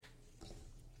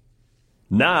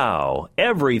Now,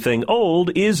 everything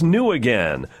old is new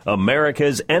again.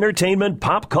 America's entertainment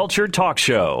pop culture talk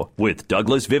show with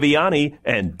Douglas Viviani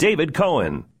and David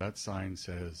Cohen. That sign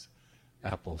says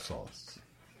applesauce.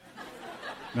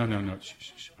 No.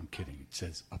 Shh. I'm kidding. It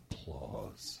says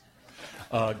applause.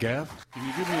 Gav, can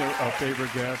you do me a favor,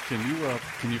 Gav?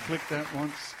 Can you flick that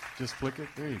once? Just flick it.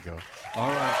 There you go.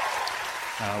 All right.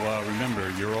 Now, remember,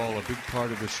 you're all a big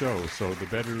part of the show, so the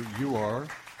better you are,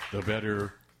 the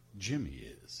better Jimmy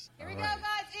is. Here we go, guys,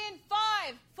 in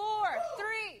 5, 4,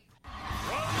 3.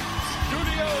 From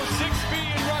Studio 6B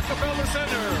in Rockefeller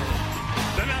Center,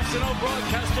 the National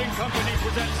Broadcasting Company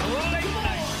presents Late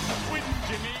Night with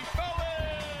Jimmy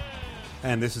Fallon.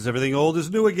 And this is Everything Old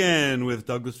is New Again with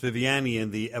Douglas Viviani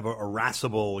and the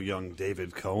ever-irascible young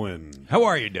David Cohen. How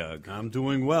are you, Doug? I'm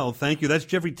doing well, thank you. That's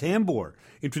Jeffrey Tambor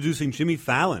introducing Jimmy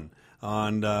Fallon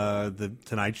on the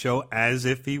Tonight Show as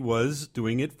if he was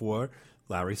doing it for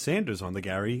Larry Sanders on the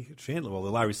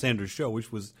the Larry Sanders Show,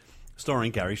 which was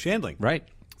starring Gary Shandling. Right.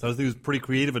 So I think it was pretty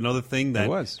creative. Another thing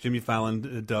that Jimmy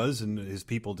Fallon does, and his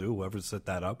people do, whoever set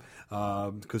that up,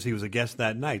 because he was a guest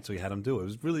that night, so he had him do it. It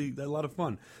was really a lot of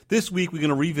fun. This week, we're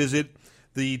going to revisit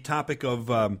the topic of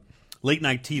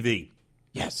late-night TV.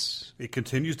 Yes. It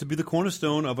continues to be the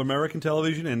cornerstone of American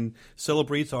television and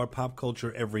celebrates our pop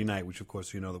culture every night, which, of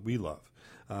course, you know that we love.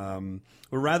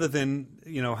 But rather than,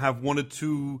 have one or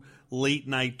two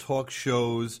late-night talk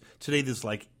shows, today there's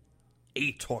like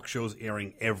 8 talk shows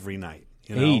airing every night.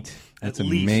 8? That's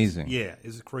amazing. Yeah,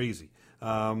 it's crazy.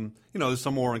 There's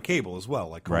some more on cable as well,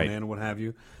 like Conan and what have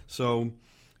you. So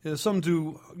some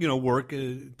do, work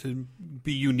to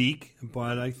be unique,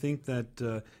 but I think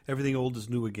that everything old is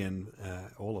new again.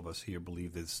 All of us here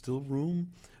believe there's still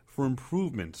room for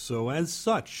improvement. So as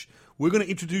such, we're going to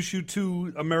introduce you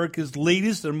to America's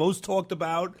latest and most talked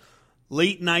about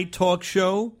late night talk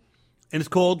show, and it's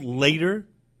called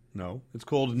it's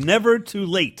called Never Too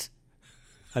Late.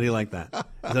 How do you like that?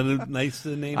 Is that a nice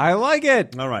name? I like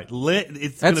it. All right.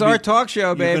 That's our talk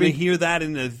show, baby. You're going to hear that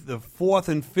in the fourth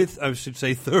and fifth, I should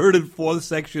say third and fourth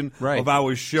section of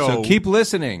our show. So keep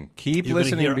listening. Keep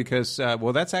listening because,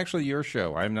 that's actually your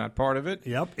show. I'm not part of it.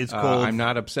 Yep. It's called... I'm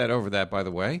not upset over that, by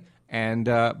the way. And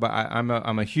but I'm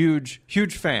a huge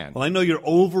fan. Well, I know you're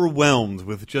overwhelmed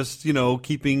with just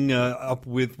keeping up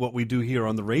with what we do here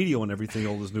on the radio and everything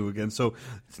old is new again. So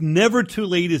it's Never Too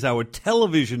Late is our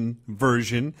television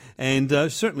version, and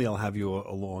certainly I'll have you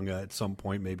along at some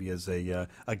point, maybe as a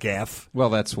gaff. Well,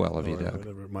 that's swell of you, Doug.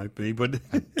 Whatever it might be, but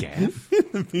a gaff. In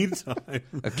the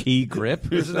meantime, a key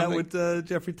grip. Isn't that what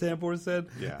Jeffrey Tambor said?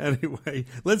 Yeah. Anyway,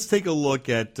 let's take a look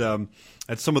at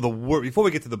some of the worst. Before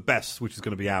we get to the best, which is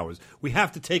going to be ours, we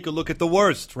have to take a look at the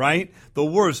worst, right? The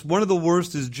worst. One of the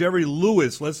worst is Jerry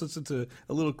Lewis. Let's listen to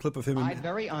a little clip of him.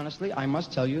 Very honestly, I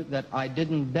must tell you that I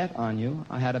didn't bet on you.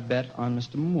 I had a bet on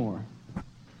Mr. Moore.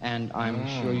 And I'm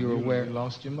sure you're aware. You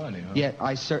lost your money, huh? Yeah,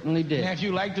 I certainly did. Now, if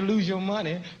you like to lose your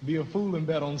money, be a fool and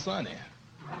bet on Sonny.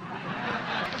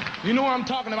 You know what I'm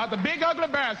talking about, the big ugly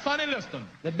bear, Sonny Liston.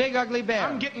 The big ugly bear.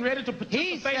 I'm getting ready to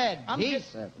participate. He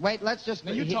said. Wait, let's just...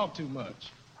 Now, you talk too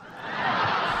much.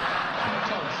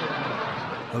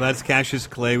 Well, that's Cassius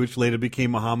Clay, which later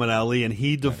became Muhammad Ali, and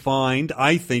he defined,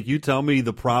 I think, you tell me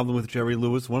the problem with Jerry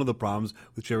Lewis, one of the problems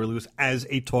with Jerry Lewis as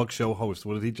a talk show host.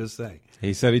 What did he just say?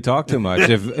 He said he talked too much.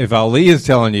 If Ali is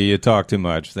telling you talk too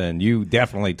much, then you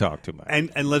definitely talk too much.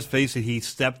 And let's face it, he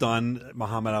stepped on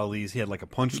Muhammad Ali's. He had like a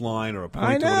punchline or a point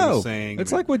I to what he know. was saying.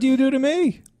 It's like what you do to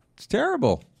me. It's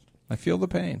terrible. I feel the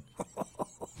pain.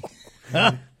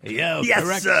 Yes,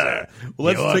 correct, sir.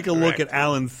 Well, let's take a look correct. at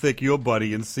Alan Thicke, your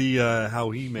buddy, and see how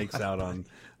he makes out on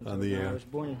the air. I was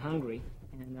born in Hungary,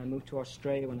 and I moved to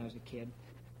Australia when I was a kid.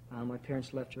 My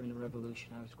parents left during the Revolution.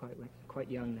 I was quite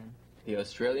young then. The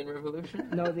Australian Revolution?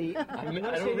 No, I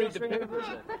don't read the papers.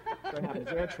 What happens?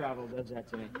 Air travel does that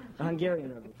to me. The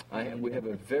Hungarian Revolution. We have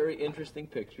a very interesting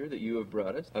picture that you have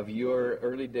brought us of your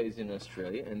early days in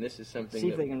Australia, and this is something. See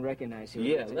if they can recognize you.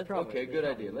 Yeah, okay, good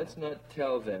idea. Let's not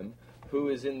tell them who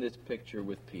is in this picture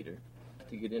with Peter.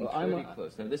 To get in pretty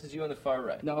close. Now, this is you on the far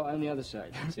right. No, on the other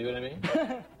side. See what I mean?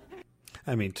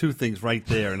 I mean, two things right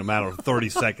there in a matter of 30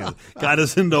 seconds. Guy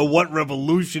doesn't know what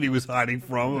revolution he was hiding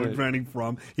from or running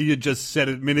from. He had just said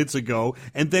it minutes ago.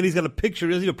 And then he's got a picture.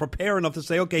 He doesn't prepare enough to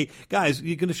say, okay, guys,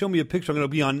 you're going to show me a picture. I'm going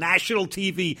to be on national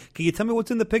TV. Can you tell me what's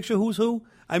in the picture? Who's who?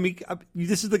 I mean,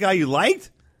 this is the guy you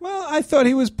liked? Well, I thought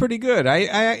he was pretty good.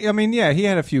 I mean, yeah, he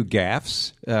had a few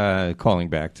gaffes, calling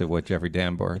back to what Jeffrey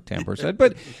Tambor said.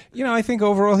 But, I think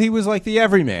overall he was like the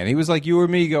everyman. He was like you or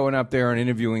me going up there and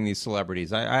interviewing these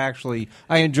celebrities. I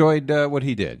enjoyed what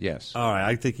he did, yes. All right,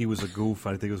 I think he was a goof.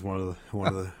 I think it was one of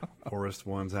the poorest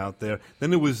ones out there.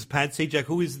 Then there was Pat Sajak,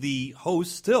 who is the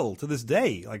host still to this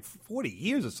day, like 40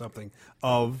 years or something,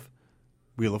 of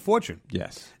Wheel of Fortune.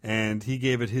 Yes. And he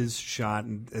gave it his shot.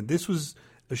 And this was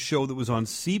a show that was on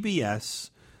CBS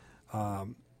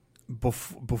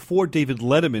before David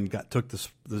Letterman took the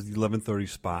 11:30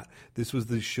 spot. This was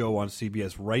the show on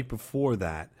CBS right before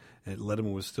that. And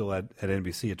Letterman was still at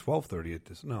NBC at 12:30 at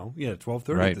this. No, yeah,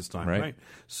 12:30 at this time, right?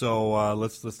 So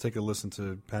let's take a listen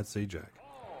to Pat Sajak.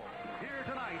 Here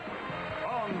tonight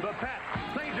on the Pat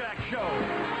Sajak Show.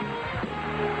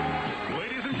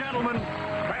 Ladies and gentlemen,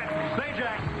 Pat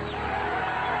Sajak.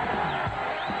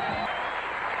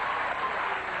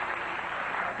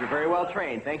 You're very well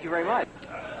trained. Thank you very much.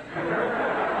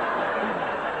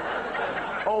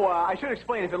 I should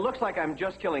explain, if it looks like I'm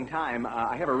just killing time,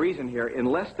 I have a reason here. In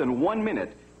less than 1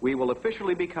 minute, we will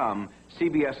officially become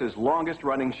CBS's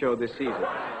longest-running show this season.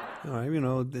 All right,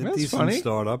 a That's decent funny.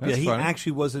 startup. That's he funny.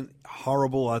 actually wasn't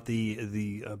horrible at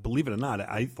the believe it or not,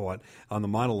 I thought, on the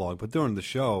monologue. But during the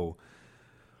show...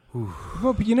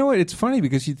 Well, but you know what? It's funny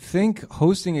because you'd think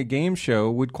hosting a game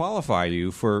show would qualify you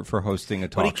for hosting a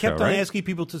talk show, But he kept on right? asking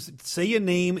people to say your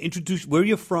name, introduce where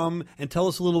you're from, and tell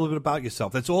us a little bit about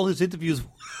yourself. That's all his interviews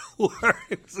were.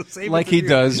 It's the same Like he interview.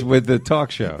 does with the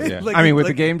talk show. Yeah. With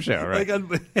the game show, right?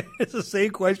 It's the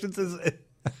same questions as...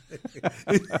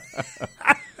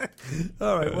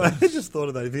 All right, well, I just thought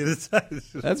of that.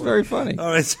 That's very funny.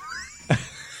 All right.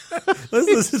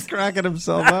 He's cracking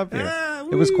himself up here.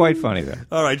 It was quite funny, though.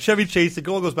 All right, Chevy Chase. It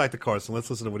all goes back to Carson. Let's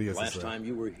listen to what he has to say. Last time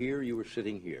you were here, you were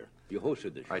sitting here. You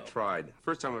hosted the show. I tried.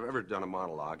 First time I've ever done a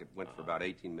monologue. It went for about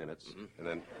 18 minutes. And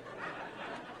then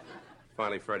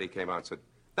finally Freddie came out and said,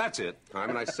 "That's it, time."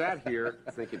 And I sat here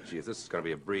thinking, geez, this is going to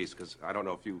be a breeze. Because I don't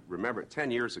know if you remember,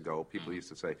 10 years ago, people used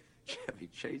to say, Chevy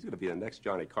Chase is going to be the next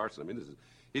Johnny Carson. I mean,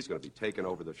 he's going to be taking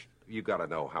over the... You got to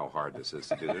know how hard this is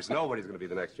to do. There's nobody's going to be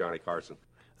the next Johnny Carson.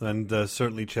 And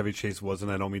certainly Chevy Chase wasn't.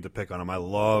 I don't mean to pick on him. I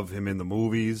love him in the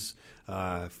movies,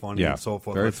 funny and so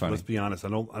forth. Very funny. Let's be honest. I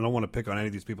don't want to pick on any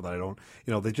of these people that I don't.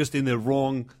 They're just in the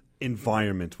wrong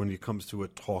environment when it comes to a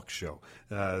talk show.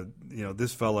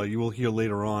 This fella you will hear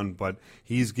later on, but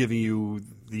he's giving you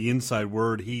the inside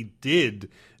word. He did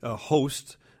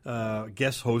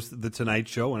guest host The Tonight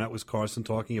Show, and that was Carson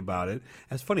talking about it. And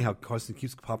it's funny how Carson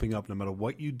keeps popping up no matter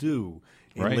what you do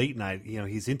in late night.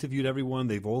 He's interviewed everyone.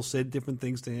 They've all said different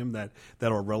things to him that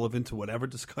are relevant to whatever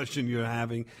discussion you're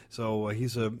having. So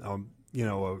he's a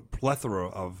plethora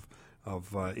of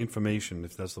information,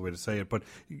 if that's the way to say it. But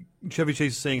Chevy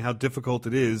Chase is saying how difficult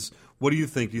it is. What do you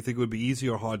think? Do you think it would be easy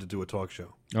or hard to do a talk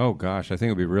show? Oh, gosh, I think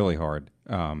it would be really hard.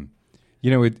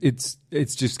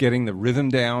 It's just getting the rhythm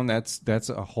down. That's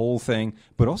a whole thing.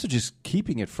 But also just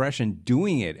keeping it fresh and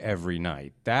doing it every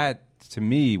night. That, to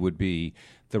me, would be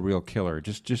the real killer.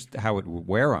 Just how it would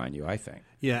wear on you, I think.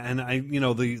 Yeah, and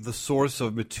the source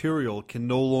of material can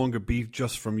no longer be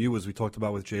just from you, as we talked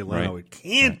about with Jay Leno. Right. It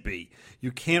can't be.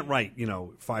 You can't write,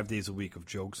 5 days a week of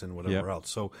jokes and whatever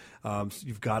else. So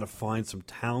you've got to find some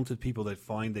talented people they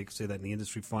say that in the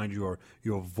industry, find your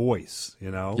voice,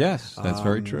 Yes, that's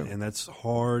very true. And that's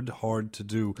hard to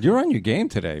do. You're on your game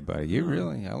today, buddy. You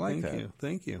really, I like that.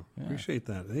 Thank you. Yeah. Appreciate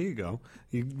that. There you go.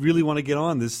 You really want to get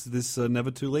on this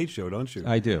Never Too Late show, don't you?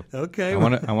 I do. Okay. I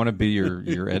want to be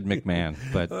your Ed McMahon.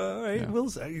 But all right,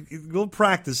 we'll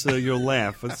practice your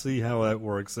laugh. Let's see how that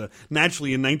works.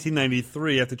 Naturally, in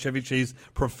 1993, after Chevy Chase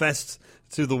professed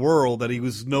to the world that he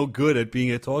was no good at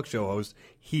being a talk show host,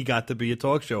 he got to be a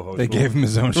talk show host. They gave him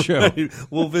his own show.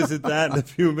 We'll visit that in a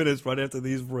few minutes, right after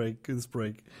this break.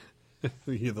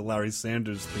 We hear the Larry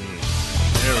Sanders theme.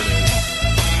 There it is.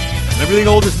 And everything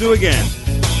old is new again.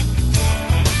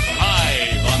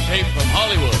 Live on tape from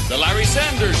Hollywood, The Larry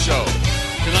Sanders Show.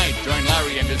 Tonight, join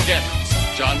Larry and his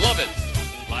guests, John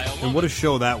Lovitz, Lyle And what a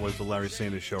show that was, the Larry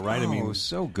Sanders Show, right? Oh, it was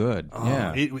so good.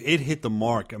 Yeah. It hit the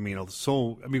mark.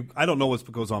 I don't know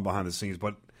what goes on behind the scenes,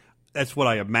 but that's what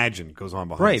I imagine goes on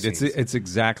behind the scenes. It's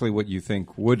exactly what you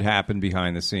think would happen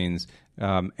behind the scenes.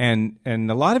 And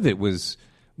a lot of it was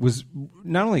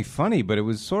not only funny, but it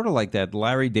was sort of like that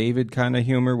Larry David kind of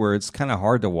humor where it's kind of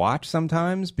hard to watch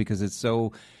sometimes because it's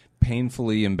so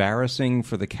painfully embarrassing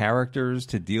for the characters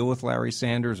to deal with Larry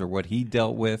Sanders or what he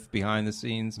dealt with behind the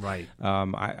scenes. Right.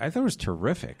 I thought it was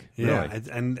terrific. Yeah, really.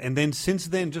 and then since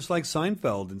then, just like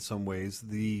Seinfeld in some ways,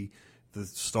 the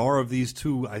star of these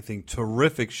two, I think,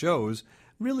 terrific shows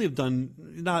really have done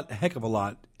not a heck of a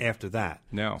lot after that.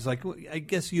 No. It's like, well, I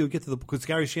guess you get to because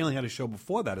Gary Shandling had a show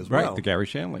before that as right, well. the Gary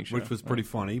Shandling show. Which was pretty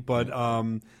funny. But,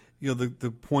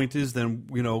 the point is then,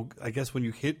 I guess when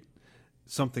you hit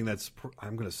something that's,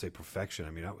 I'm going to say perfection. I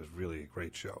mean, that was really a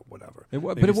great show, whatever.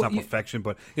 It's not perfection,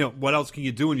 but, what else can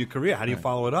you do in your career? How do you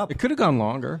follow it up? It could have gone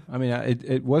longer. I mean,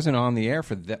 it wasn't on the air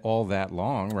for all that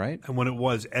long, right? And when it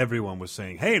was, everyone was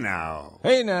saying, hey, now.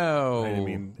 Hey, now. Right? I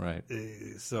mean, right.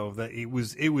 So that it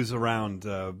was around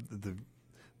the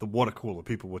water cooler.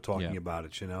 People were talking about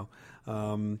it,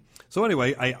 So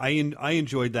anyway, I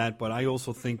enjoyed that, but I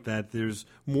also think that there's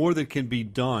more that can be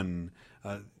done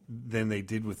than they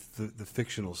did with the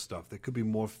fictional stuff. There could be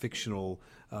more fictional.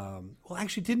 Well,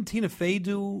 actually, didn't Tina Fey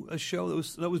do a show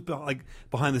that was like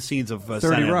behind the scenes of 30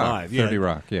 Saturday Night Rock? Live? 30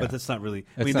 Rock, yeah. But that's not really.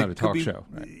 It's not a talk show.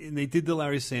 Right. And they did the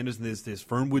Larry Sanders, and there's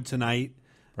Fernwood Tonight,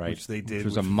 right? Which they did, which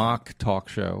was a mock talk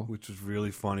show, which was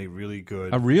really funny, really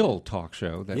good. A real talk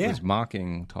show that was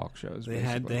mocking talk shows. They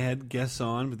had guests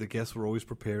on, but the guests were always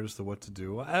prepared as to what to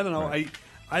do. I don't know. Right.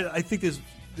 I think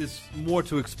there's more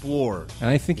to explore. And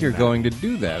I think you're going to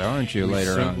do that, aren't you,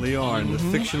 later on? We certainly are. And the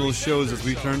fictional shows as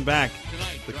we turn back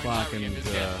the clock and enjoy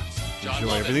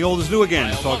everything old is new again,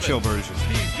 the talk show version.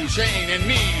 Steve Duchesne and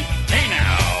me, hey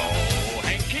now,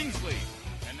 Hank Kingsley.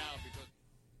 And now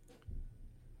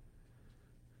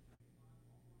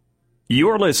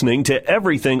You're listening to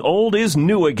Everything Old is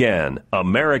New Again,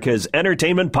 America's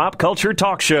entertainment pop culture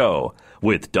talk show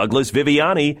with Douglas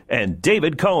Viviani and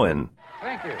David Cohen.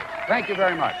 Thank you. Thank you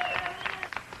very much.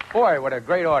 Boy, what a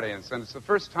great audience. And it's the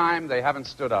first time they haven't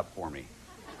stood up for me.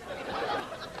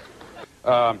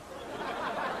 I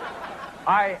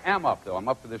am up, though. I'm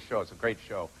up for this show. It's a great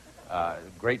show.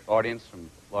 Great audience from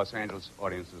Los Angeles.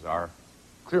 Audiences are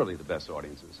clearly the best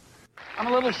audiences. I'm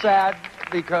a little sad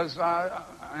because,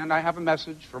 and I have a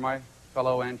message for my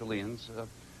fellow Angelians.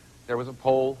 There was a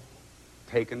poll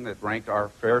taken that ranked our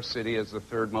fair city as the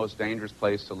third most dangerous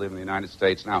place to live in the United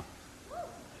States. Now,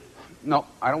 no,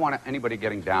 I don't want anybody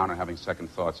getting down and having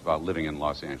second thoughts about living in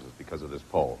Los Angeles because of this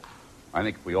poll. I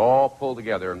think if we all pull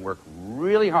together and work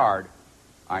really hard,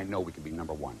 I know we can be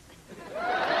number one.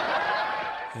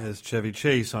 As Chevy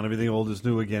Chase on Everything Old is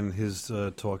New Again, his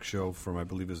talk show from, I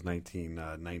believe, it was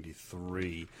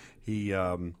 1993. He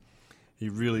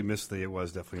really missed it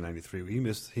was definitely 93.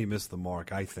 He missed the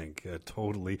mark, I think,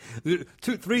 totally.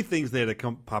 Three things there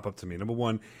that pop up to me. Number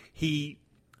one, he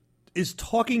is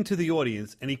talking to the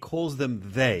audience, and he calls them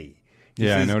they. He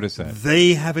says, I noticed that.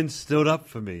 They haven't stood up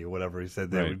for me, or whatever he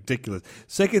said. They're ridiculous.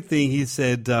 Second thing, he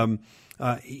said,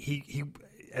 he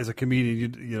as a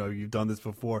comedian, you've done this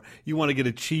before. You want to get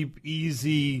a cheap,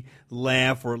 easy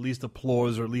laugh, or at least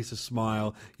applause, or at least a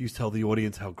smile. You tell the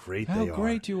audience how great they are. How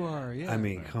great you are! Yeah. I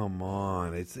mean, come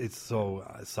on, it's so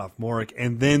sophomoric.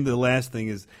 And then the last thing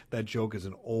is that joke is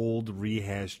an old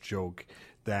rehashed joke.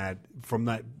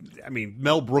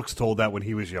 Mel Brooks told that when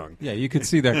he was young. Yeah, you could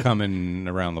see that coming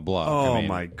around the block. Oh,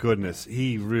 my goodness.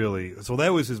 He really... So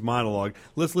that was his monologue.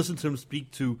 Let's listen to him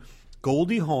speak to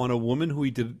Goldie Hawn, a woman who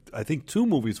he did, I think, 2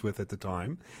 movies with at the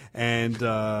time. And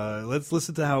let's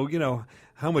listen to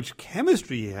how much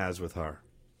chemistry he has with her.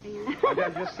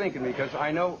 I'm just thinking, because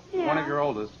I know one of your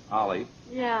oldest, Ollie.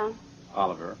 Yeah.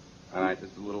 Oliver. And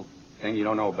just a little thing you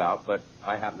don't know about, but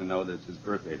I happen to know that it's his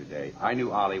birthday today. I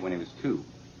knew Ollie when he was 2.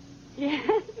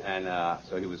 Yes. And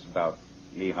so he was about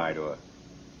knee-high to a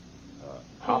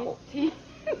hopple.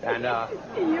 And,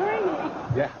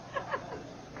 yeah.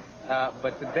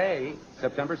 But today,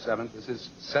 September 7th, is his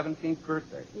 17th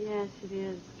birthday. Yes, it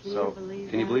is.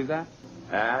 Can you believe that?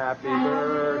 Happy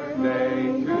birthday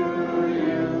to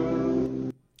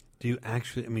you. Do you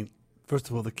actually, first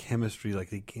of all, the chemistry, like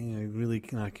they really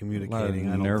not communicating. A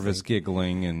lot of nervous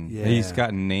giggling, and Yeah. he's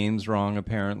gotten names wrong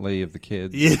apparently of the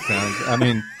kids. Yeah.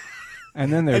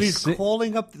 And then there's he's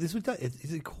calling up.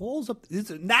 He calls up. It's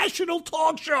a national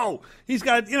talk show. He's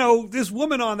got this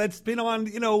woman on that's been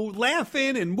on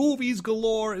Laughing and movies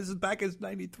galore. This is back as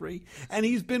 '93, and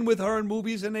he's been with her in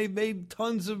movies, and they've made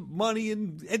tons of money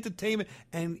and entertainment.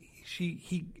 And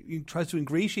he tries to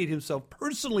ingratiate himself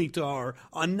personally to her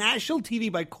on national TV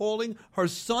by calling her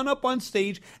son up on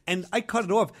stage, and I cut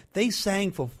it off. They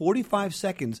sang for 45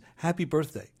 seconds "Happy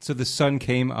Birthday." So the son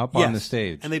came up on the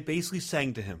stage, and they basically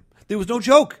sang to him. There was no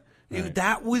joke. Right.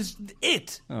 That was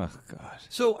it. Oh, God.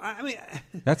 So,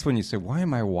 that's when you say, why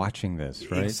am I watching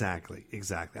this, right? Exactly.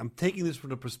 I'm taking this from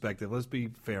the perspective. Let's be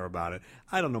fair about it.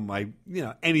 I don't know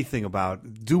anything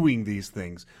about doing these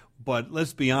things, but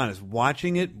let's be honest.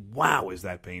 Watching it, wow, is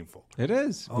that painful. It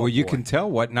is. Oh, well, you boy. can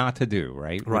tell what not to do,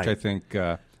 right? Right. Which I think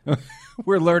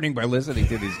We're learning by listening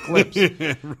to these clips.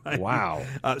 Right. Wow.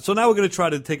 So now we're going to try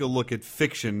to take a look at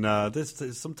fiction.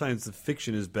 Sometimes the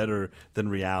fiction is better than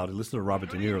reality. Listen to Robert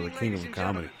De Niro, the king of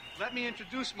comedy. Let me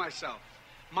introduce myself.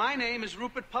 My name is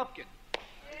Rupert Pupkin.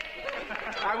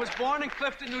 I was born in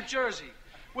Clifton, New Jersey,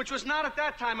 which was not at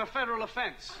that time a federal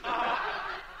offense.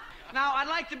 Now, I'd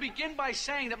like to begin by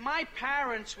saying that my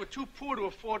parents were too poor to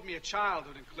afford me a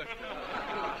childhood in Clifton.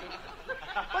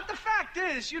 But the fact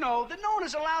is, that no one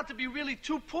is allowed to be really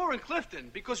too poor in Clifton,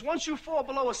 because once you fall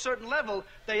below a certain level,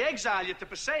 they exile you to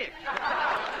Passaic.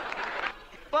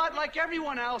 But like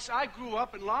everyone else, I grew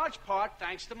up in large part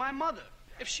thanks to my mother.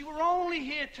 If she were only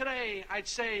here today, I'd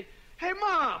say, "Hey,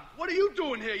 Mom, what are you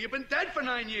doing here? You've been dead for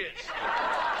 9 years."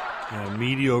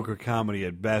 Mediocre comedy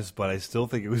at best, but I still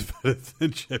think it was better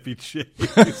than Chevy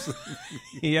Chase.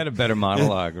 He had a better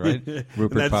monologue, right?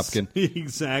 Rupert Pupkin.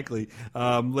 Exactly.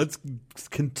 Let's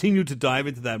continue to dive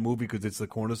into that movie because it's the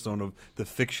cornerstone of the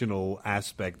fictional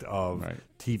aspect of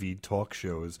TV talk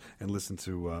shows, and listen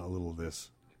to a little of this.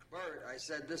 Bert, I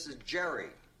said, this is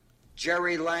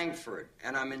Jerry Langford,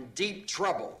 and I'm in deep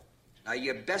trouble. Now,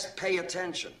 you best pay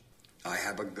attention. I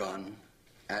have a gun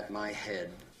at my head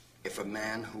if a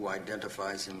man who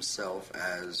identifies himself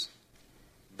as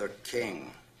the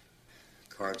king,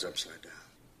 cards upside down,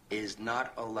 is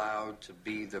not allowed to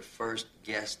be the first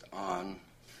guest on...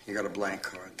 You got a blank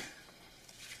card.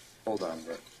 Hold on,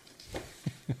 Bert.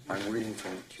 I'm reading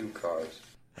from cue cards.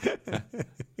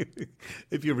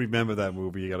 If you remember that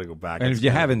movie, you got to go back. And if you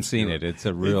haven't seen it, it's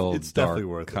a real it's dark definitely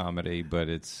worth comedy, but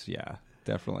it's,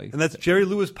 definitely. And that's Jerry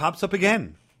Lewis pops up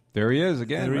again. There he is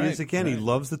again. There he is again. Right. He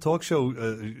loves the talk show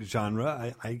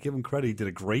genre. I give him credit. He did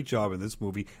a great job in this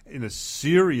movie in a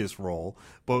serious role.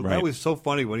 But that was so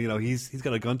funny when he's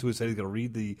got a gun to his head. He's got to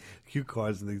read the cue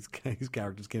cards, and these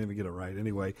characters can't even get it right.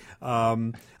 Anyway,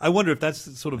 I wonder if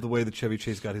that's sort of the way that Chevy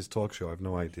Chase got his talk show. I have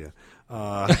no idea.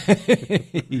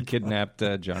 He kidnapped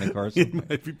Johnny Carson. It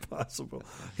might be possible.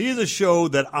 Here's a show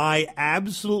that I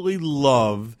absolutely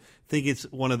love. Think it's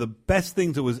one of the best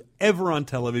things that was ever on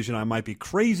television. I might be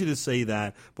crazy to say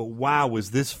that, but wow,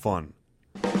 was this fun.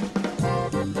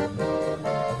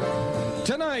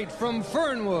 Tonight from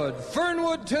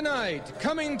Fernwood Tonight,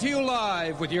 coming to you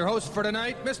live with your host for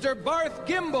tonight, Mr. Barth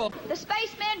Gimble. The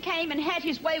spaceman came and had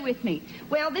his way with me.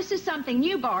 Well, this is something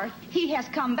new, Barth. He has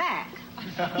come back.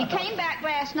 He came back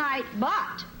last night,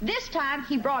 but this time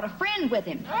he brought a friend with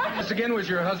him. This again was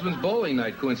your husband's bowling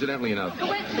night, coincidentally enough.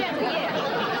 Coincidentally,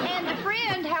 yes. And the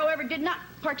friend, however, did not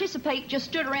participate, just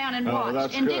stood around and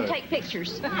watched and did take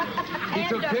pictures. He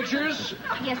took pictures?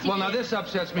 Yes, he Well, did. now this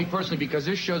upsets me personally because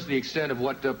this shows the extent of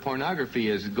what pornography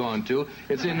has gone to.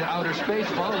 It's in outer space.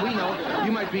 For all we know,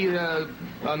 you might be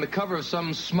on the cover of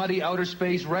some smutty outer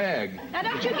space rag. Now,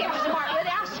 don't you get smart with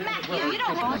it. I'll smack you. You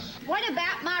don't want. What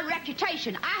about my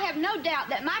reputation? I have no doubt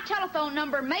that my telephone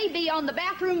number may be on the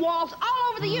bathroom walls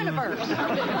all over the universe.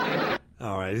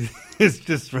 All right. It's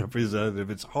just representative.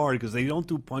 It's hard because they don't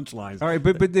do punchlines. All right,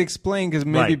 but explain, because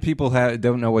maybe people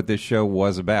don't know what this show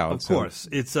was about. Of course.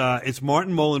 It's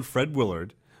Martin Mull and Fred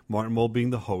Willard, Martin Mull being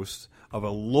the host of a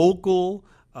local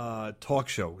talk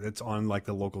show that's on like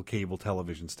the local cable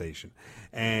television station.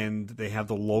 And they have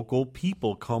the local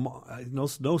people come, no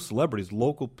celebrities,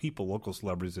 local people, local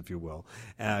celebrities, if you will,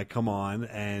 come on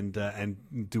and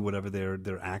do whatever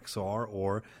their acts are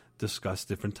or discuss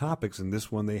different topics. In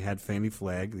this one, they had Fannie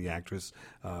Flagg, the actress,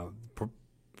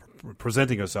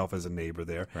 presenting herself as a neighbor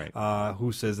there,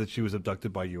 who says that she was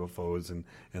abducted by UFOs, and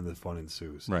the fun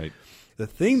ensues. Right. The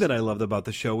thing that I loved about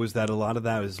the show is that a lot of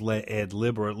that is ad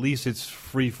lib, or at least it's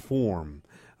free form.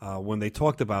 When they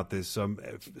talked about this,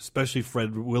 especially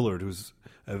Fred Willard, who's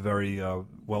a very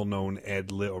well-known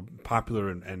ad lib, or popular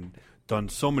and done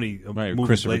so many movies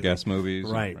Christopher lately. Guest movies.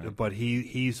 Right. But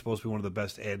he's supposed to be one of the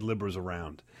best ad-libbers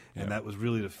around. And that was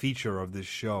really the feature of this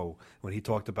show when he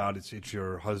talked about it's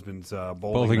your husband's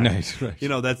bowling night. Right. You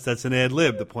know, that's an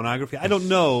ad-lib, the pornography. I don't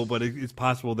know, but it's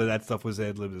possible that stuff was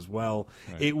ad-libbed as well.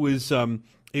 Right.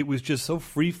 It was just so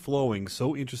free-flowing,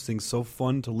 so interesting, so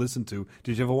fun to listen to.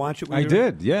 Did you ever watch it? I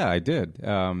did. Yeah, I did.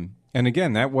 And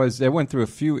again, that went through a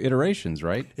few iterations,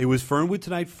 right? It was Fernwood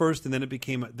Tonight first, and then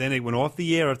it went off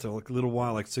the air after like a little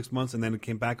while, like 6 months, and then it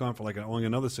came back on for like only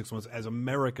another 6 months as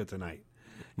America Tonight.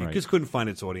 It just couldn't find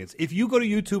its audience. If you go to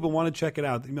YouTube and want to check it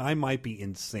out, I might be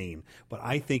insane, but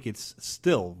I think it's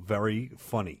still very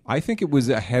funny. I think it was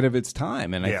ahead of its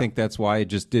time, and I think that's why it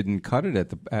just didn't cut it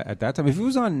at that time. If it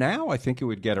was on now, I think it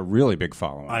would get a really big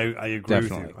following. I agree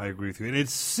with you. I agree with you. And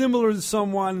it's similar in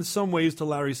some ways to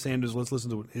Larry Sanders. Let's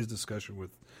listen to his discussion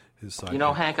with his side. You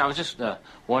know, Hank, I was just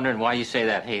wondering why you say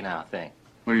that "hey now" thing.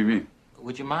 What do you mean?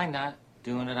 Would you mind not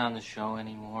doing it on the show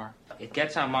anymore. It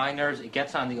gets on my nerves. It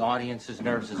gets on the audience's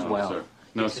nerves as well. Sir.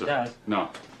 No, Yes, sir. It does. No.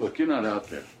 Look, you're not out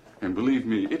there. And believe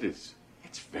me, it's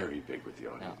very big with the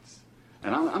audience.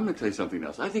 And I'm going to tell you something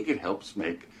else. I think it helps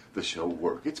make the show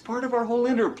work. It's part of our whole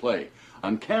interplay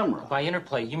on camera. By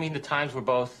interplay, you mean the times we're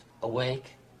both awake?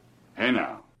 Hey,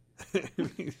 now.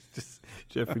 Just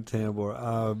Jeffrey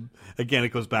Tambor. Again, it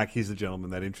goes back. He's the gentleman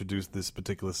that introduced this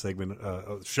particular segment,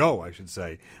 show, I should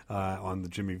say, on the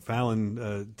Jimmy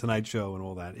Fallon Tonight Show and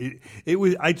all that. It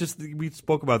was. We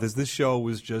spoke about this. This show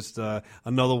was just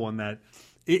another one that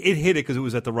it hit it because it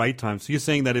was at the right time. So you're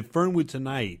saying that if Fernwood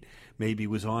Tonight maybe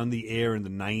was on the air in the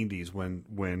 '90s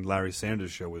when Larry Sanders'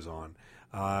 show was on,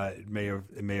 it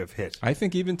may have hit. I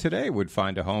think even today would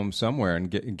find a home somewhere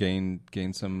and gain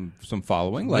some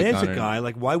following. Like There's a guy,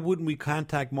 like, why wouldn't we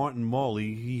contact Martin Mull?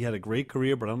 He had a great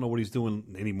career, but I don't know what he's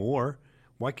doing anymore.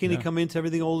 Why can't he come into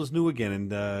Everything Old is New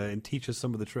again and teach us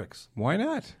some of the tricks? Why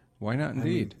not? Why not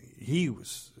indeed? We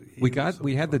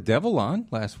had the devil on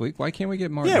last week. Why can't we get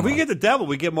Martin? Yeah, if we Mull? get the devil,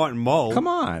 we get Martin Mull. Come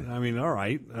on. I mean, all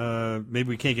right. Maybe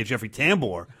we can't get Jeffrey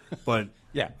Tambor, but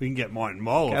yeah, we can get Martin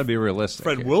Mull. Gotta be realistic.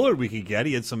 Fred Willard, we could get.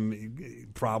 He had some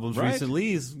problems Right.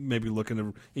 recently. He's maybe looking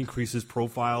to increase his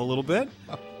profile a little bit.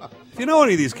 If you know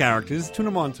any of these characters, tune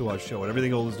them on to our show at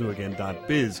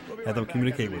everythingoldisnew.biz. Have them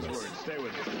communicate with us.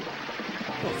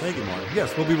 Well, thank you, Martin.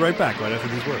 Yes, we'll be right back right after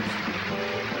these words.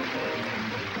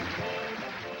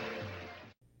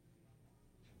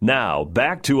 Now,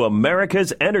 back to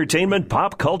America's entertainment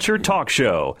pop culture talk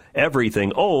show.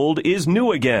 Everything Old is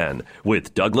New Again,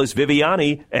 with Douglas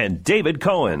Viviani and David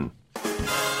Cohen.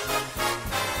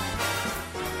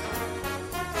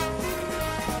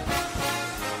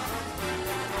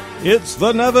 It's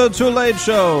the Never Too Late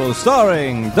Show,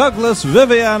 starring Douglas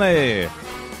Viviani.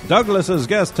 Douglas's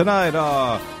guests tonight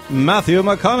are Matthew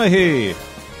McConaughey,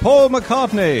 Paul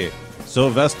McCartney,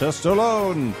 Sylvester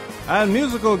Stallone, and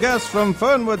musical guests from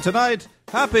Fernwood tonight,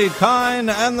 Happy Kine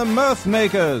and the Mirth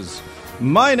Makers.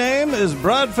 My name is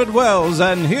Bradford Wells,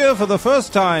 and here for the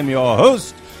first time, your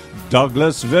host,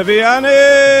 Douglas Viviani.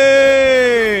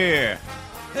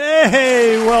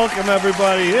 Hey, welcome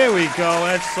everybody. Here we go.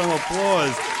 That's some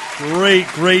applause.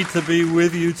 Great to be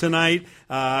with you tonight.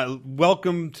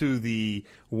 Welcome to the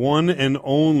one and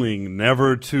only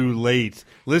Never Too Late.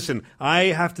 Listen, I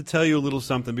have to tell you a little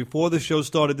something. Before the show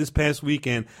started this past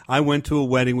weekend, I went to a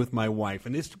wedding with my wife,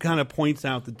 and this kind of points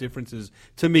out the differences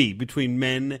to me between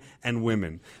men and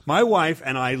women. My wife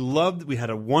and I we had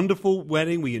a wonderful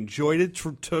wedding. We enjoyed it,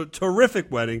 terrific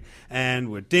wedding,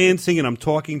 and we're dancing, and I'm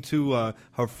talking to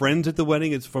her friends at the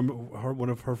wedding. It's from one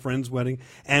of her friends' wedding,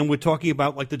 and we're talking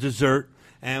about like the dessert.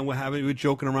 And we're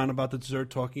joking around about the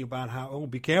dessert, talking about how,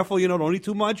 be careful, don't eat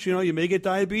too much, you may get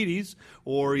diabetes.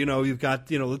 Or, you've got,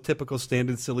 the typical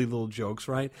standard silly little jokes,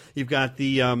 right? You've got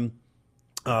the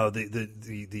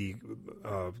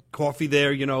coffee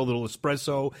there, a little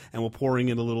espresso, and we're pouring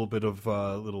in a little bit of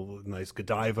little nice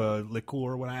Godiva liqueur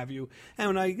or what have you.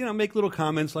 And I, make little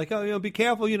comments like, be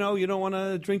careful, you don't want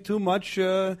to drink too much.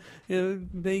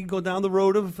 May go down the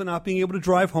road of not being able to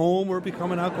drive home or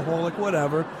become an alcoholic,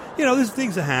 whatever. These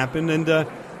things that happen. And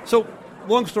so,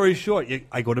 long story short,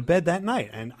 I go to bed that night,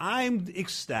 and I'm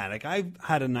ecstatic. I've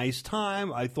had a nice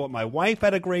time. I thought my wife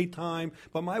had a great time,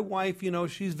 but my wife,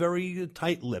 she's very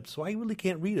tight-lipped, so I really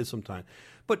can't read her sometimes.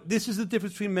 But this is the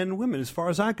difference between men and women, as far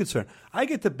as I'm concerned. I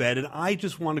get to bed and I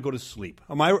just want to go to sleep.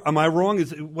 Am I wrong?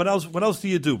 What else do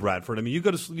you do, Bradford? I mean, you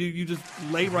go to you just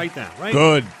lay right down, right?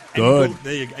 Good.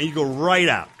 And you go right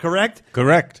out. Correct.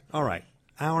 All right.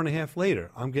 Hour and a half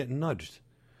later, I'm getting nudged.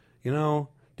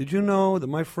 Did you know that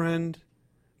my friend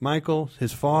Michael,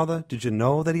 his father, did you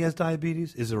know that he has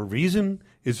diabetes? Is there a reason?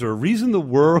 Is there a reason in the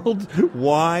world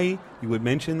why you would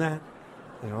mention that?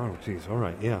 Oh, geez. All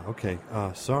right. Yeah. Okay.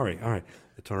 Sorry. All right.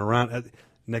 I turn around.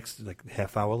 Next,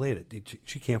 half hour later,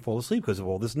 she can't fall asleep because of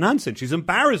all this nonsense. She's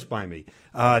embarrassed by me.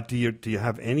 Do you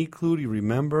have any clue? Do you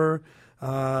remember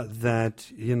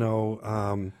that you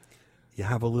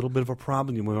have a little bit of a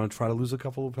problem? You want to try to lose a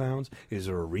couple of pounds? Is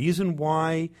there a reason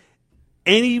why?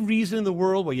 Any reason in the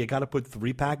world why you got to put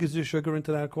 3 packets of sugar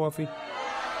into that coffee?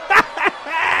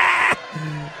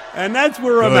 And that's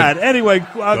where I'm at. Anyway.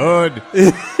 Good.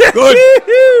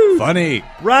 Funny.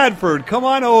 Bradford, come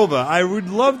on over. I would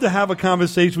love to have a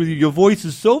conversation with you. Your voice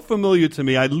is so familiar to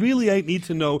me. I need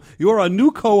to know. You're a new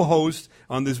co-host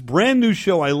on this brand new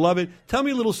show. I love it. Tell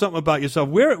me a little something about yourself.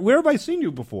 Where have I seen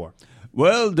you before?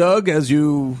 Well, Doug,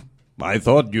 I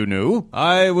thought you knew.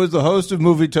 I was the host of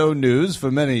Movietone News for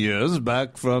many years,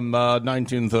 back from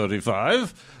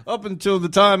 1935, up until the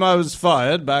time I was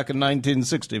fired back in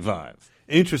 1965.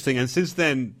 Interesting. And since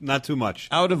then, not too much.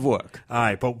 Out of work. All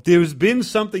right, but there's been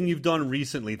something you've done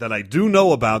recently that I do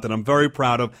know about that I'm very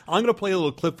proud of. I'm going to play a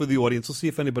little clip for the audience. We'll see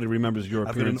if anybody remembers your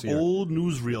appearance here. I've got an old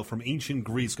newsreel from ancient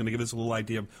Greece going to give us a little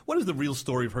idea of what is the real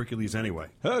story of Hercules anyway.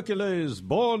 Hercules,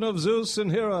 born of Zeus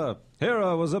and Hera.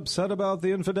 Hera was upset about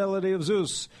the infidelity of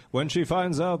Zeus. When she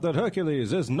finds out that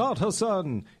Hercules is not her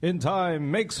son, in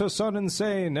time makes her son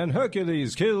insane, and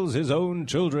Hercules kills his own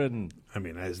children. I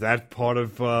mean, is that part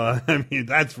of, I mean,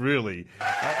 that's really,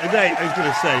 I was going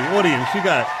to say, audience,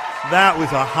 that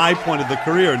was a high point of the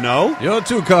career, no? You're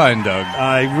too kind, Doug.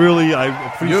 I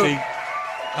appreciate.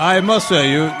 I must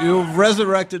say, you've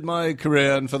resurrected my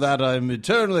career, and for that I'm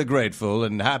eternally grateful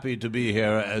and happy to be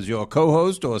here as your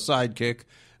co-host or sidekick.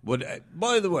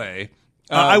 By the way...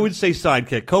 I would say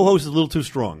sidekick. Co-host is a little too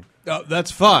strong.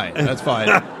 That's fine. That's fine.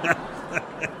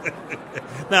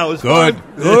 Now, it's good.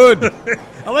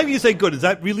 I like when you say good. Does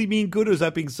that really mean good, or is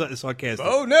that being sarcastic?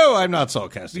 Oh, no, I'm not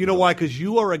sarcastic. You know why? Because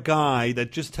you are a guy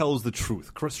that just tells the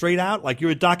truth. Straight out? Like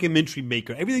you're a documentary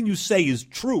maker. Everything you say is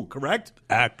true, correct?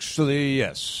 Actually,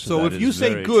 yes. So if you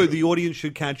say good, the audience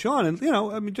should catch on. And,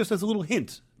 I mean, just as a little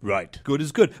hint. Right. Good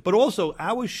is good. But also,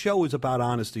 our show is about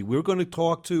honesty. We're going to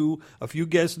talk to a few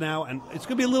guests now, and it's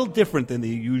going to be a little different than the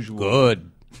usual.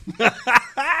 Good.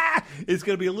 It's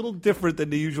going to be a little different than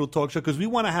the usual talk show because we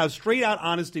want to have straight out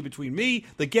honesty between me,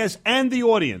 the guests, and the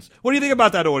audience. What do you think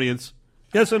about that, audience?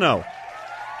 Yes or no?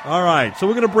 All right. So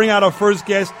we're going to bring out our first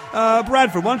guest.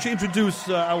 Bradford, why don't you introduce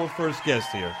our first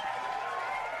guest here?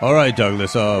 All right,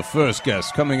 Douglas. Our first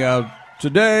guest coming out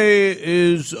today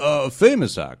is a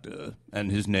famous actor,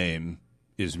 and his name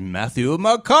is Matthew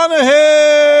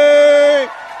McConaughey.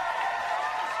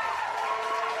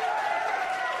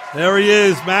 There he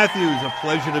is, Matthew. It's a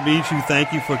pleasure to meet you.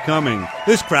 Thank you for coming.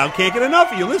 This crowd can't get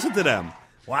enough of you. Listen to them.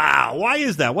 Wow. Why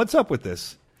is that? What's up with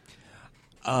this?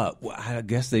 Well, I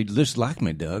guess they just like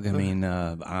me, Doug. I mean,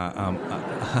 Look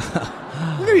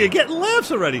at you getting laughs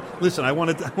already. Listen, I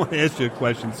want to ask you a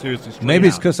question seriously. Maybe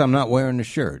it's because I'm not wearing the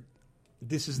shirt.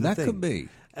 This is the that thing. Could be.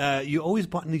 You always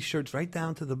button these shirts right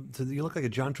down to the. You look like a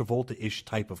John Travolta-ish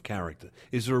type of character.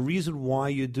 Is there a reason why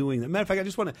you're doing that? Matter of fact, I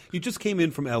just want to. You just came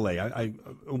in from L.A. I'm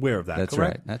aware of that. That's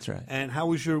correct? right. That's right. And how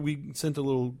was we sent a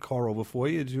little car over for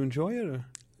you? Did you enjoy it? Or?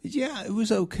 Yeah, it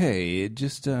was okay. It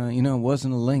just, it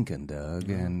wasn't a Lincoln, Doug,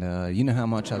 and you know how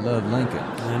much I love Lincoln.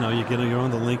 I know you're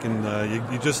on the Lincoln.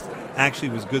 You just actually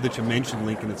it was good that you mentioned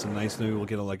Lincoln. It's a nice. Maybe we'll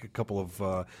get a couple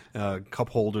of cup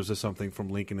holders or something from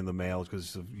Lincoln in the mail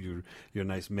because of your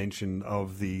nice mention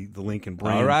of the Lincoln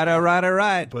brand. All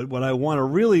right. But what I want to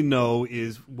really know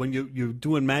is when you're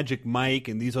doing Magic Mike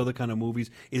and these other kind of movies,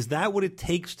 is that what it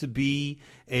takes to be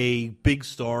a big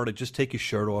star, to just take your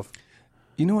shirt off?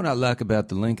 You know what I like about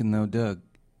the Lincoln, though, Doug?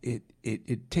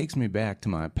 It takes me back to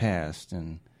my past,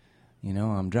 and,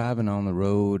 I'm driving on the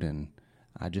road, and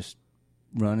I just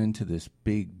run into this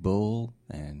big bull,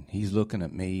 and he's looking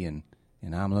at me, and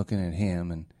I'm looking at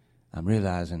him, and I'm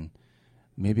realizing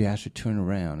maybe I should turn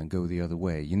around and go the other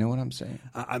way. You know what I'm saying?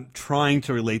 I'm trying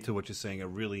to relate to what you're saying. I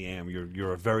really am.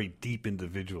 You're a very deep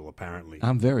individual, apparently.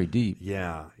 I'm very deep.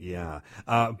 Yeah.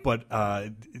 But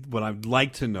what I'd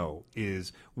like to know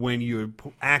is when you're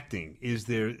acting, is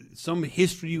there some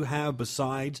history you have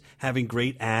besides having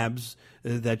great abs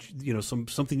that,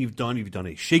 something you've done? You've done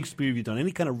a Shakespeare, you've done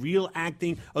any kind of real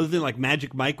acting other than like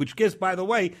Magic Mike, which, guess, by the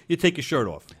way, you take your shirt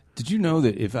off. Did you know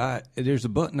that there's a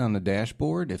button on the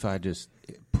dashboard, if I just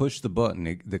push the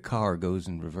button, the car goes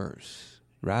in reverse,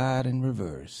 right in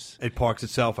reverse. It parks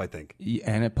itself, I think. Yeah,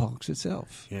 and it parks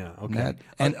itself. Yeah, okay.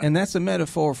 And that's a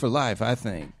metaphor for life, I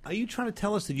think. Are you trying to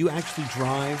tell us that you actually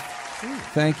drive?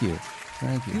 Thank you.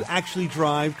 You actually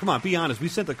drive? Come on, be honest. We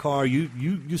sent the car.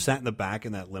 You sat in the back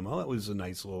in that limo. That was a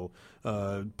nice little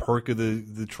perk of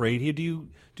the trade here. Do you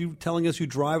telling us you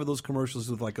drive those commercials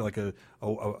with like a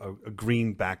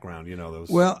green background?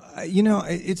 Those. Well,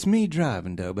 it's me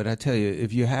driving, though. But I tell you,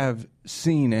 if you have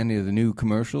seen any of the new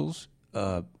commercials,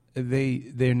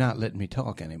 they're not letting me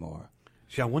talk anymore.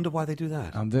 Gee, I wonder why they do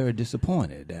that. I'm very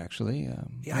disappointed, actually.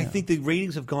 I think the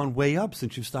ratings have gone way up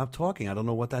since you stopped talking. I don't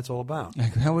know what that's all about.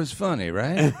 That was funny,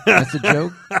 right? That's a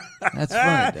joke. That's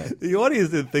funny, Dave. The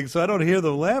audience didn't think so. I don't hear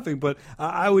them laughing, but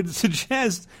I would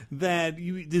suggest that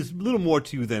there's a little more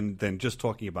to you than just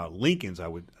talking about Lincolns, I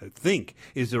would think.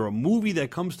 Is there a movie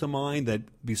that comes to mind that,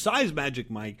 besides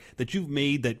Magic Mike, that you've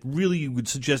made that really you would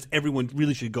suggest everyone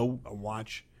really should go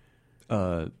watch?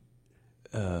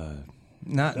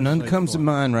 None comes to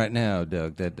mind right now,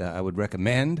 Doug, that I would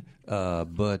recommend.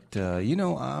 But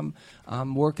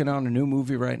I'm working on a new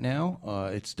movie right now.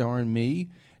 It's starring me,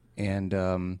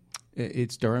 and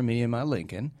it's starring me in my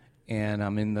Lincoln. and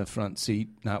I'm in the front seat,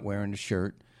 not wearing a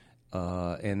shirt.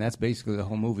 And that's basically the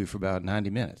whole movie for about 90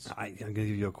 minutes. I'm going to give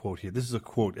you a quote here. This is a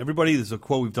quote. Everybody, this is a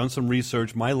quote. We've done some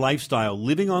research. My lifestyle,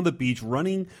 living on the beach,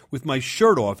 running with my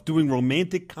shirt off, doing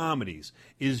romantic comedies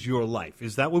is your life.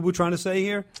 Is that what we're trying to say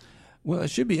here? Well,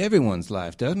 it should be everyone's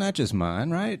life, Doug, not just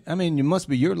mine, right? I mean, it must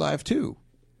be your life, too.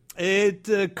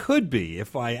 It could be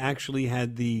if I actually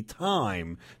had the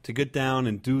time to get down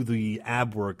and do the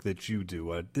ab work that you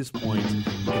do. At this point, you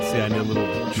can see I need a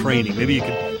little training. Maybe you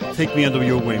can take me under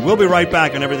your wing. We'll be right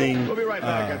back on everything. We'll be right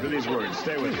back after these words.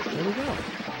 Stay with us. There we go.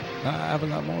 I have a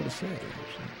lot more to say.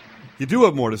 You do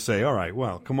have more to say. All right.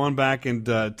 Well, come on back and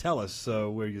tell us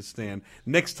where you stand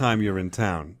next time you're in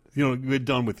town. You know, we're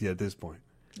done with you at this point.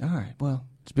 All right. Well,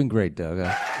 it's been great, Doug.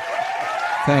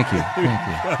 Thank you.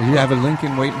 Thank you. Do you have a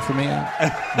Lincoln waiting for me out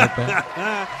back?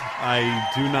 I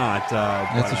do not.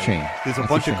 That's a shame. There's a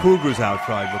bunch of cougars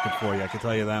outside looking for you. I can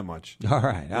tell you that much. All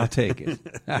right. I'll take it.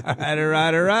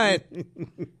 All right.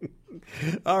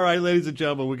 All right, ladies and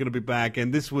gentlemen, we're going to be back,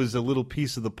 and this was a little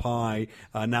piece of the pie.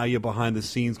 Now you're behind the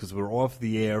scenes because we're off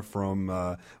the air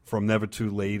from Never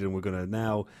Too Late, and we're going to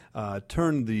now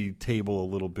turn the table a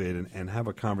little bit and have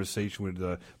a conversation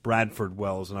with Bradford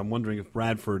Wells. And I'm wondering if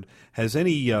Bradford has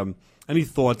any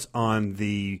thoughts on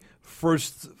the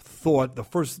first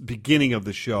beginning of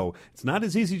the show. It's not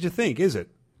as easy as you think, is it?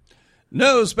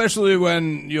 No, especially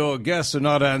when your guests are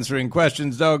not answering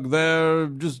questions, Doug. They're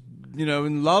just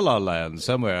in La La Land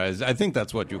somewhere. I think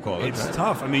that's what you call it. It's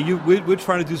tough. I mean, we're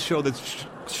trying to do a show that's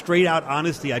straight out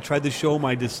honesty. I tried to show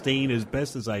my disdain as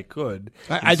best as I could.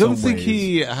 I don't think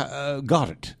he got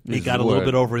it. He got a little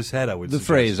bit over his head, I would The suggest.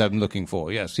 phrase I'm looking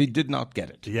for. Yes, he did not get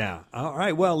it. Yeah. All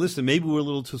right. Well, listen, maybe we're a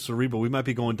little too cerebral. We might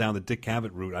be going down the Dick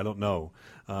Cavett route. I don't know.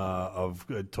 Of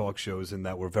talk shows in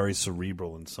that we're very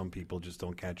cerebral and some people just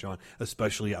don't catch on,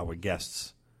 especially our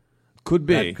guests. Could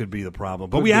be. That could be the problem.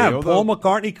 But we have Paul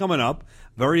McCartney coming up.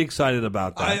 Very excited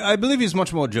about that. I believe he's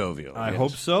much more jovial. I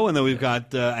hope so. And then we've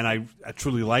got, and I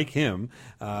truly like him.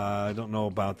 I don't know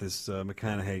about this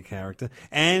McConaughey character.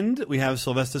 And we have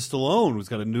Sylvester Stallone, who's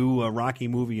got a new Rocky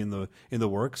movie in the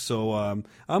works. So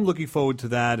I'm looking forward to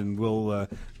that, and we'll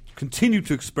continue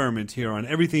to experiment here on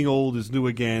Everything Old is New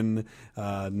Again,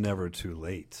 Never Too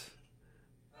Late.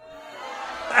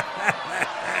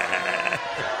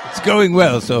 It's going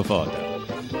well so far.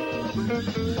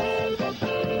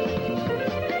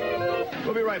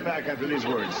 We'll be right back after these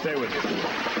words. Stay with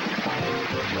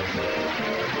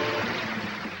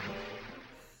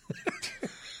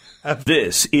us.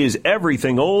 This is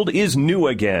Everything Old is New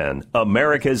Again,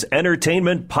 America's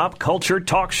entertainment pop culture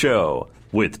talk show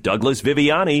with Douglas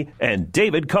Viviani and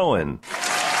David Cohen.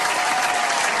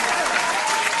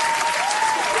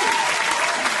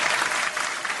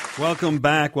 Welcome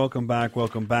back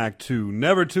to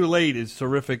Never Too Late. It's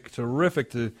terrific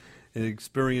to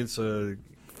experience a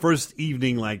first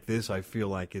evening like this. I feel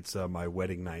like it's my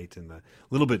wedding night and a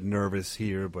little bit nervous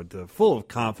here, but full of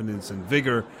confidence and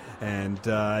vigor. And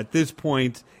at this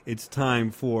point, it's time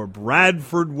for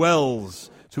Bradford Wells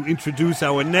to introduce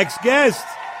our next guest.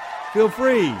 Feel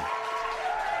free.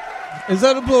 Is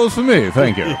that applause for me?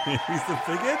 Thank you.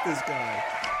 Forget this guy.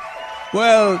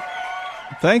 Well,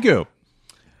 thank you.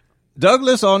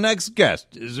 Douglas, our next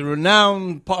guest, is a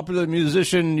renowned popular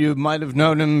musician. You might have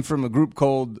known him from a group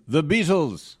called The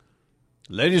Beatles.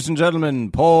 Ladies and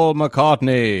gentlemen, Paul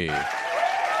McCartney.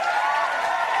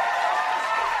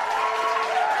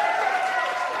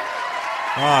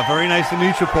 Very nice to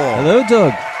meet you, Paul. Hello,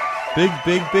 Doug. Big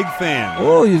fan.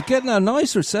 Oh, you're getting a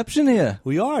nice reception here.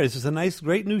 We are. This is a nice,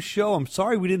 great new show. I'm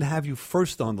sorry we didn't have you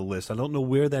first on the list. I don't know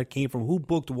where that came from. Who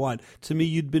booked what? To me,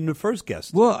 you'd been the first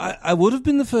guest. Well, I would have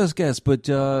been the first guest, but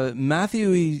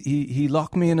Matthew, he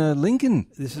locked me in a Lincoln.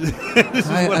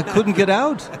 I couldn't get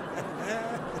out.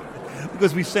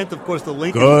 Because we sent, of course, the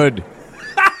Lincoln. Good.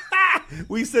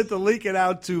 We sent the Lincoln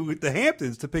out to the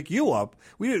Hamptons to pick you up.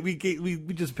 We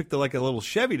just picked like a little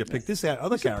Chevy to pick this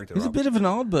other character up. He's a bit of an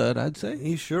odd bird, I'd say.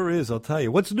 He sure is, I'll tell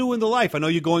you. What's new in the life? I know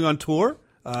you're going on tour.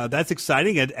 That's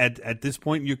exciting. At this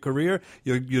point in your career,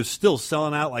 you're still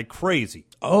selling out like crazy.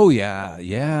 Oh, yeah.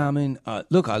 I mean,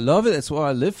 look, I love it. That's what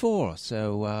I live for.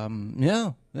 So,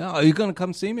 yeah. Are you going to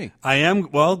come see me? I am.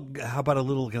 Well, how about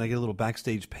can I get a little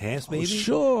backstage pass, maybe?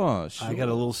 Sure. I got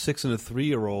a little 6 and a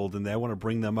 3-year-old, and I want to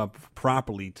bring them up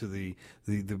properly to the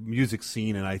music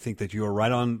scene, and I think that you are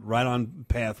right on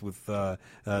path with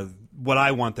what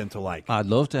I want them to like. I'd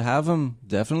love to have them,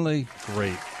 definitely.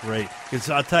 Great.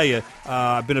 I'll tell you,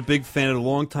 I've been a big fan of it a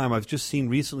long time. I've just seen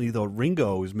recently, though,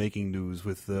 Ringo is making news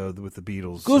with the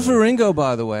Beatles. Good for Ringo,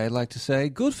 by the way, I'd like to say.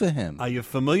 Good for him. Are you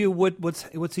familiar with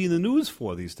what's he in the news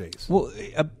for these days. Well,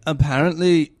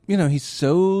 apparently, he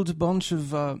sold a bunch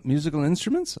of musical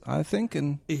instruments, I think,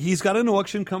 and he's got an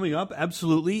auction coming up,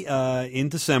 absolutely, in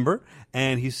December,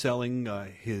 and he's selling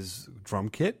his drum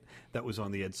kit that was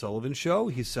on the Ed Sullivan Show.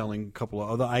 He's selling a couple of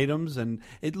other items, and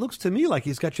it looks to me like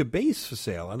he's got your bass for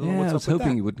sale. I don't know what's I was up with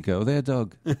hoping that. you wouldn't go there,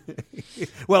 Doug.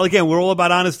 Well, again, we're all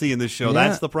about honesty in this show. Yeah.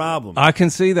 That's the problem. I can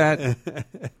see that.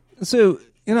 So,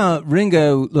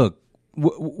 Ringo, look,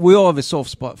 we all have a soft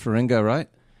spot for Ringo, right?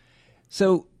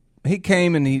 So he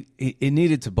came and he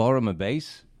needed to borrow my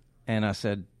bass, and I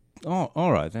said, "Oh,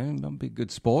 all right, then I'll be a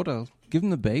good sport. I'll give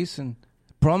him the bass and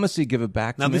promise he'd give it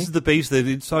back to me." Now, this is the bass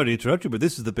that, sorry to interrupt you, but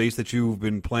this is the bass that you've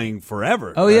been playing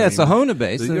forever. Oh, yeah, it's a Hohner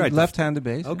bass, you're a right, left-handed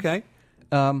bass. Okay.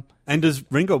 And does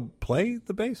Ringo play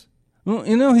the bass? Well,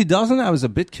 he doesn't. I was a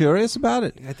bit curious about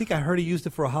it. I think I heard he used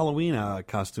it for a Halloween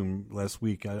costume last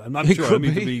week. I'm not It sure. could I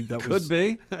mean, be. that Could was,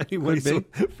 be. Anyway, Could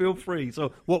so feel free.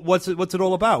 So what's it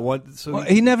all about? Well,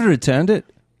 he never returned it.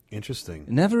 Interesting.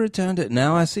 Never returned it.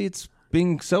 Now I see it's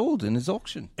being sold in his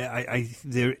auction.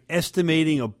 They're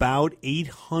estimating about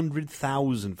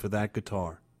 $800,000 for that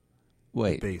guitar.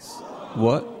 Wait. Bass.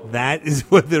 What? That is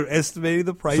what they're estimating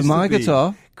the price For my to be.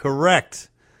 guitar? Correct.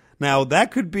 Now, that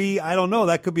could be, I don't know,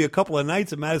 that could be a couple of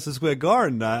nights at Madison Square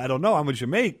Garden. I don't know how much you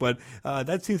make, but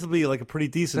that seems to be like a pretty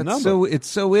decent number. So it's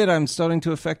so weird. I'm starting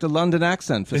to affect a London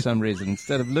accent for some reason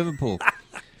instead of Liverpool.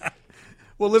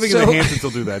 Well, living in the Hamptons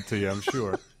will do that to you, I'm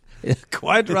sure. Yeah,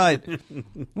 quite right.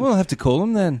 We'll have to call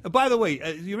him then. By the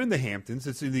way, you're in the Hamptons.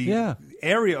 It's in the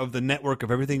area of the network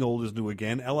of Everything Old is New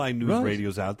Again. LI News Right.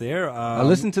 Radio's out there. I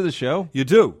listen to the show. You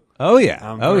do? Oh, yeah.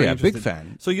 I'm Oh, very yeah. Big interested.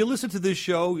 fan. So you listen to this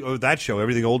show, or that show,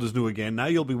 Everything Old is New Again. Now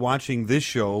you'll be watching this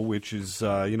show, which is,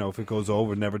 if it goes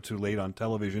over, never too late on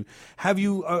television. Have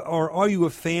you, or are you a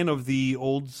fan of the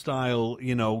old style,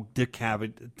 Dick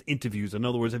Cavett interviews? In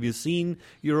other words, have you seen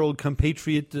your old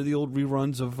compatriot, the old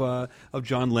reruns of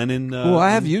John Lennon? Well,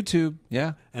 I have YouTube,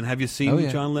 yeah. And have you seen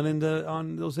yeah. John Lennon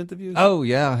on those interviews? Oh,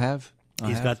 yeah, I have.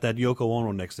 He's got that Yoko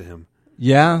Ono next to him.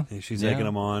 Yeah. And she's yeah. egging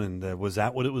him on. And was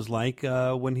that what it was like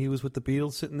when he was with the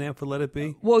Beatles sitting there for Let It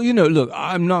Be? Well, look,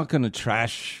 I'm not going to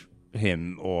trash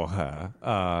him or her.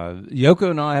 Yoko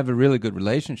and I have a really good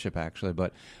relationship, actually,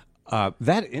 but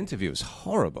that interview is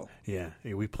horrible. Yeah,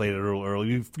 we played it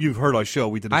early. You've heard our show.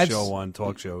 We did a show on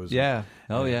talk shows. Yeah.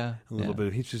 Oh, yeah. A little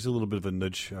bit. He's just a little bit of a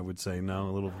nudge, I would say. No,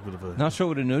 a little bit of a. Not sure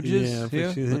what a nudge is.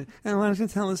 Yeah. And why don't you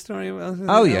tell a story about?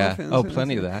 Oh yeah. elephants? Oh,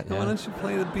 plenty of that. Why Yeah. don't you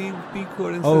play the B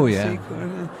chord instead Oh of yeah. the C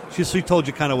chord? She told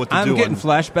you kind of what to I'm do. getting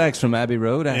flashbacks from Abbey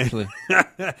Road, actually.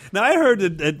 Now I heard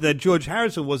that George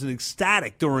Harrison wasn't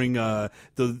ecstatic during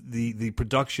the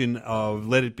production of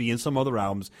Let It Be and some other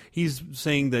albums. He's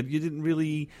saying that you didn't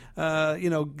really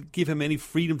give him any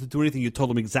freedom to do anything. You told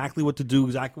him exactly what to do,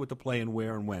 exactly what to play, and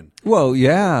where and when. Well,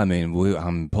 yeah. I mean,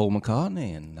 I'm Paul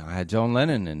McCartney, and I had John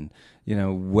Lennon, and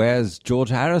where's George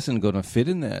Harrison going to fit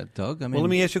in there, Doug? I mean, Well,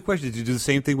 let me ask you a question. Did you do the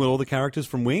same thing with all the characters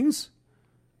from Wings?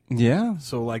 Yeah.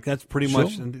 So, that's pretty Sure.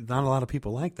 much not a lot of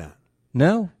people like that.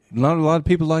 No, not a lot of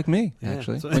people like me, Yeah,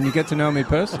 actually, so- when you get to know me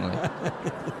personally.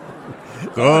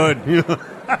 Good.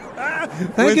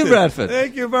 Thank you, Winston, Bradford.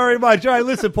 Thank you very much. All right,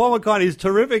 listen, Paul McCartney is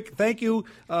terrific. Thank you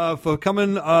for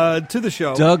coming to the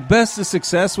show. Doug, best of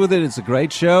success with it. It's a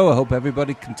great show. I hope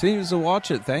everybody continues to watch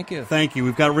it. Thank you. Thank you.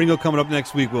 We've got Ringo coming up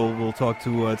next week. We'll talk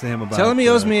to him about. Tell him he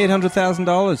owes me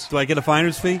 $800,000. Do I get a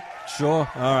finder's fee? Sure.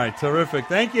 All right, terrific.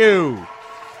 Thank you.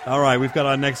 All right, we've got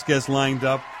our next guest lined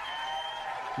up.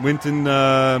 Winton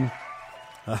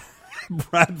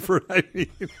Bradford. I mean,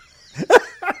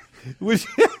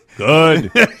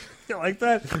 Good. Like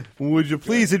that. Would you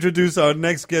please introduce our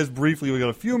next guest briefly? We've got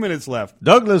a few minutes left.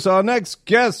 Douglas, our next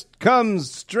guest,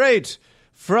 comes straight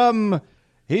from...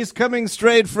 He's coming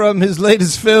straight from his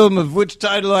latest film, of which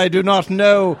title I do not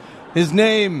know. His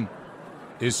name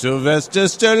is Sylvester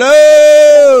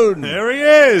Stallone. There he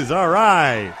is. All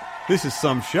right. This is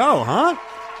some show, huh?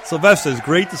 Sylvester, it's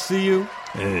great to see you.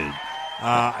 Hey.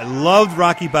 I loved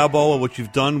Rocky Balboa, what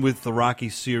you've done with the Rocky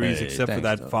series, Hey, except for thanks,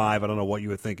 that Doug. 5. I don't know what you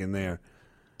were thinking there.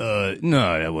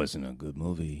 No, that wasn't a good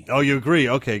movie. Oh, you agree?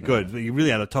 Okay, good. You really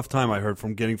had a tough time, I heard,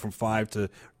 from getting from 5 to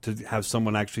have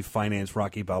someone actually finance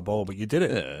Rocky Balboa, but you did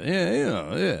it.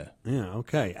 Yeah. Yeah,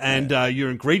 okay. And you're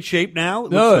in great shape now.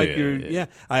 It looks Oh, like yeah, you're. yeah.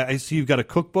 I see you've got a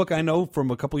cookbook, I know, from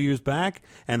a couple of years back,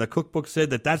 and the cookbook said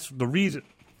that's the reason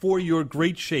for your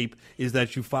great shape is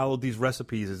that you followed these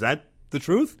recipes. Is that the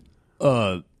truth?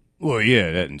 Well,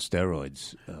 yeah, that and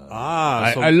steroids. So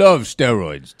I love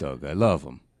steroids, Doug. I love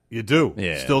them. You do?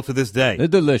 Yeah. Still to this day? They're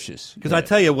delicious. Because I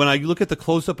tell you, when I look at the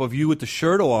close-up of you with the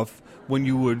shirt off when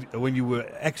you were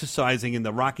exercising in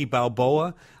the Rocky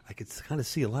Balboa, I could kind of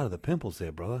see a lot of the pimples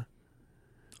there, brother.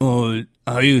 Oh,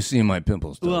 how you see my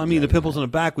pimples? Well, I mean, the pimples on the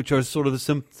back, which are sort of the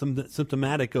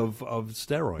symptomatic of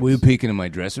steroids. Were you peeking in my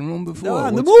dressing room before? No,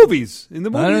 in the movies. In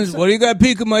the I movies. don't- what do you got to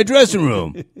peek in my dressing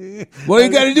room? Why you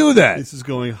got to do that? This is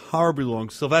going horribly long.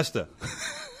 Sylvester,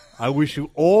 I wish you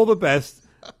all the best.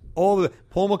 Paul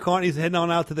McCartney's heading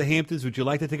on out to the Hamptons. Would you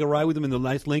like to take a ride with him in the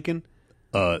nice Lincoln?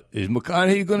 Is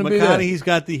McConaughey going to be there?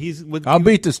 He's with. I'll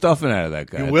beat the stuffing out of that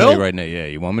guy. You I'll will? tell you right now. Yeah,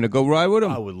 you want me to go ride with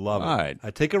him? I would love it. All right.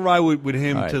 I take a ride with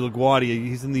him All right. to LaGuardia.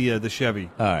 He's in the Chevy.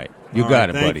 All right. You All got right,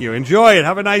 it, thank buddy. you. Enjoy it.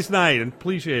 Have a nice night and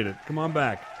appreciate it. Come on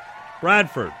back.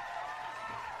 Bradford.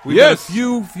 We've Yes.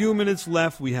 got a few minutes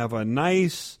left. We have a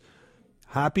nice,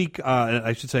 a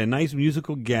nice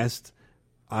musical guest.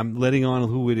 I'm letting on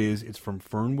who it is. It's from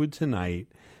Fernwood Tonight.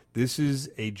 This is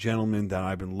a gentleman that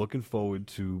I've been looking forward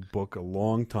to book a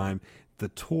long time. The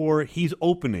tour, he's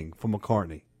opening for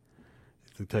McCartney.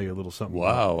 To tell you a little something.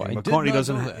 Wow, about him. I did McCartney not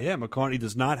doesn't. know that. McCartney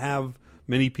does not have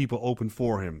many people open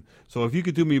for him. So if you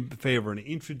could do me a favor and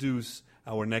introduce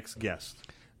our next guest.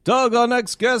 Doug, our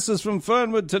next guest is from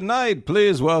Fernwood Tonight.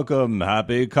 Please welcome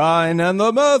Happy Kine and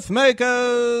the Mirth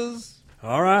Makers.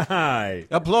 All right.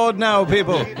 Applaud now,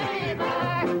 people. There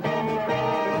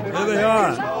they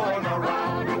are.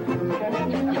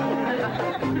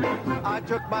 I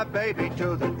took my baby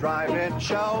to the drive-in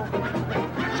show.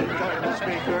 She turned the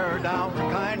speaker down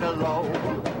kinda low.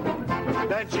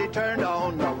 Then she turned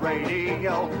on the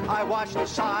radio. I watched the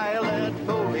silent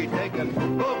movie taking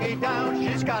boogie down.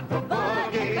 She's got the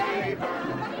boogie.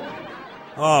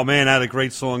 Oh man, that a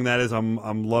great song that is. I'm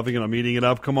loving it. I'm eating it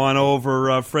up. Come on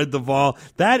over, Fred Duvall.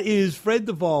 That is Fred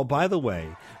Duvall, by the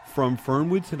way, from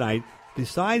Fernwood Tonight.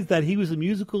 Besides that, he was a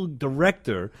musical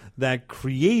director that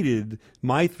created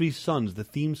My Three Sons, the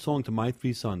theme song to My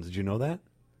Three Sons. Did you know that,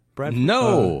 Bradford?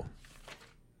 No.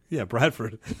 Yeah,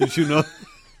 Bradford. Did you know?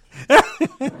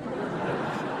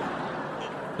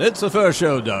 It's the first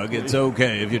show, Doug. It's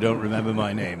okay if you don't remember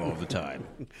my name all the time.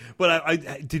 But I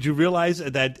did you realize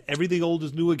that Everything Old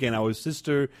is New Again, our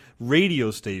sister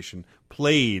radio station,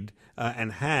 played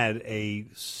and had a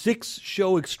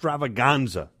 6-show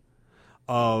extravaganza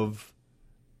of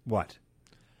what?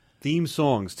 Theme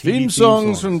songs. TV Theme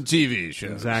songs from TV shows.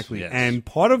 Exactly. Yes. And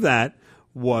part of that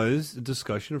was a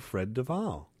discussion of Fred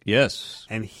Duvall. Yes.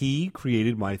 And he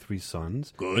created My Three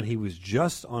Sons. Good. And he was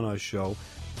just on our show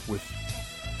with...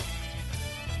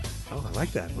 Oh, I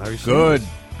like that. Larry Good.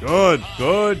 Simmons.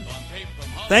 Good.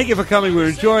 Thank you for coming. We're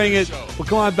enjoying it. We'll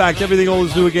come on back to Everything Old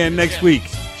is New Again next week.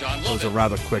 That was a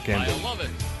rather quick ending.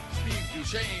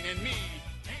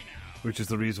 Which is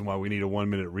the reason why we need a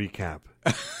 1-minute recap.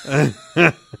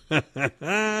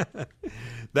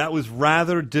 That was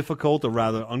rather difficult, a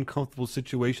rather uncomfortable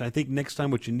situation. I think next time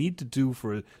what you need to do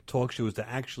for a talk show is to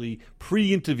actually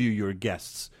pre-interview your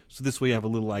guests. So this way you have a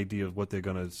little idea of what they're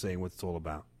going to say and what it's all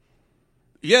about.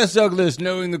 Yes, Douglas,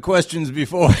 knowing the questions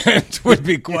beforehand would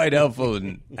be quite helpful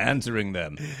in answering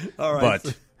them. All right.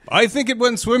 But I think it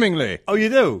went swimmingly. Oh, you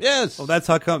do? Yes. Oh, that's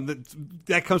how come.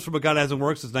 That comes from a guy that hasn't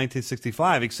worked since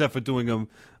 1965, except for doing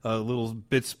a little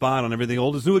bit spot on Everything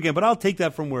Old is New Again. But I'll take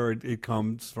that from where it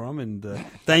comes from. And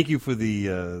thank you for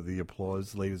the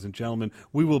applause, ladies and gentlemen.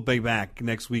 We will be back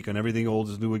next week on Everything Old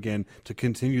is New Again to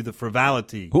continue the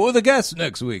frivolity. Who are the guests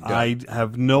next week, Doug? I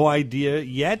have no idea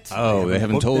yet. Oh, they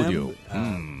haven't booked told them. you.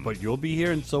 But you'll be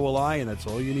here, and so will I, and that's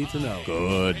all you need to know.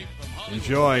 Good.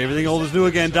 Enjoy. Everything Old is New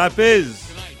Again. .biz.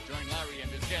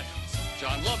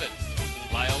 John Lovett,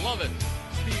 Lyle Lovett,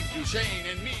 Steve Duchesne,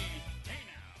 and me.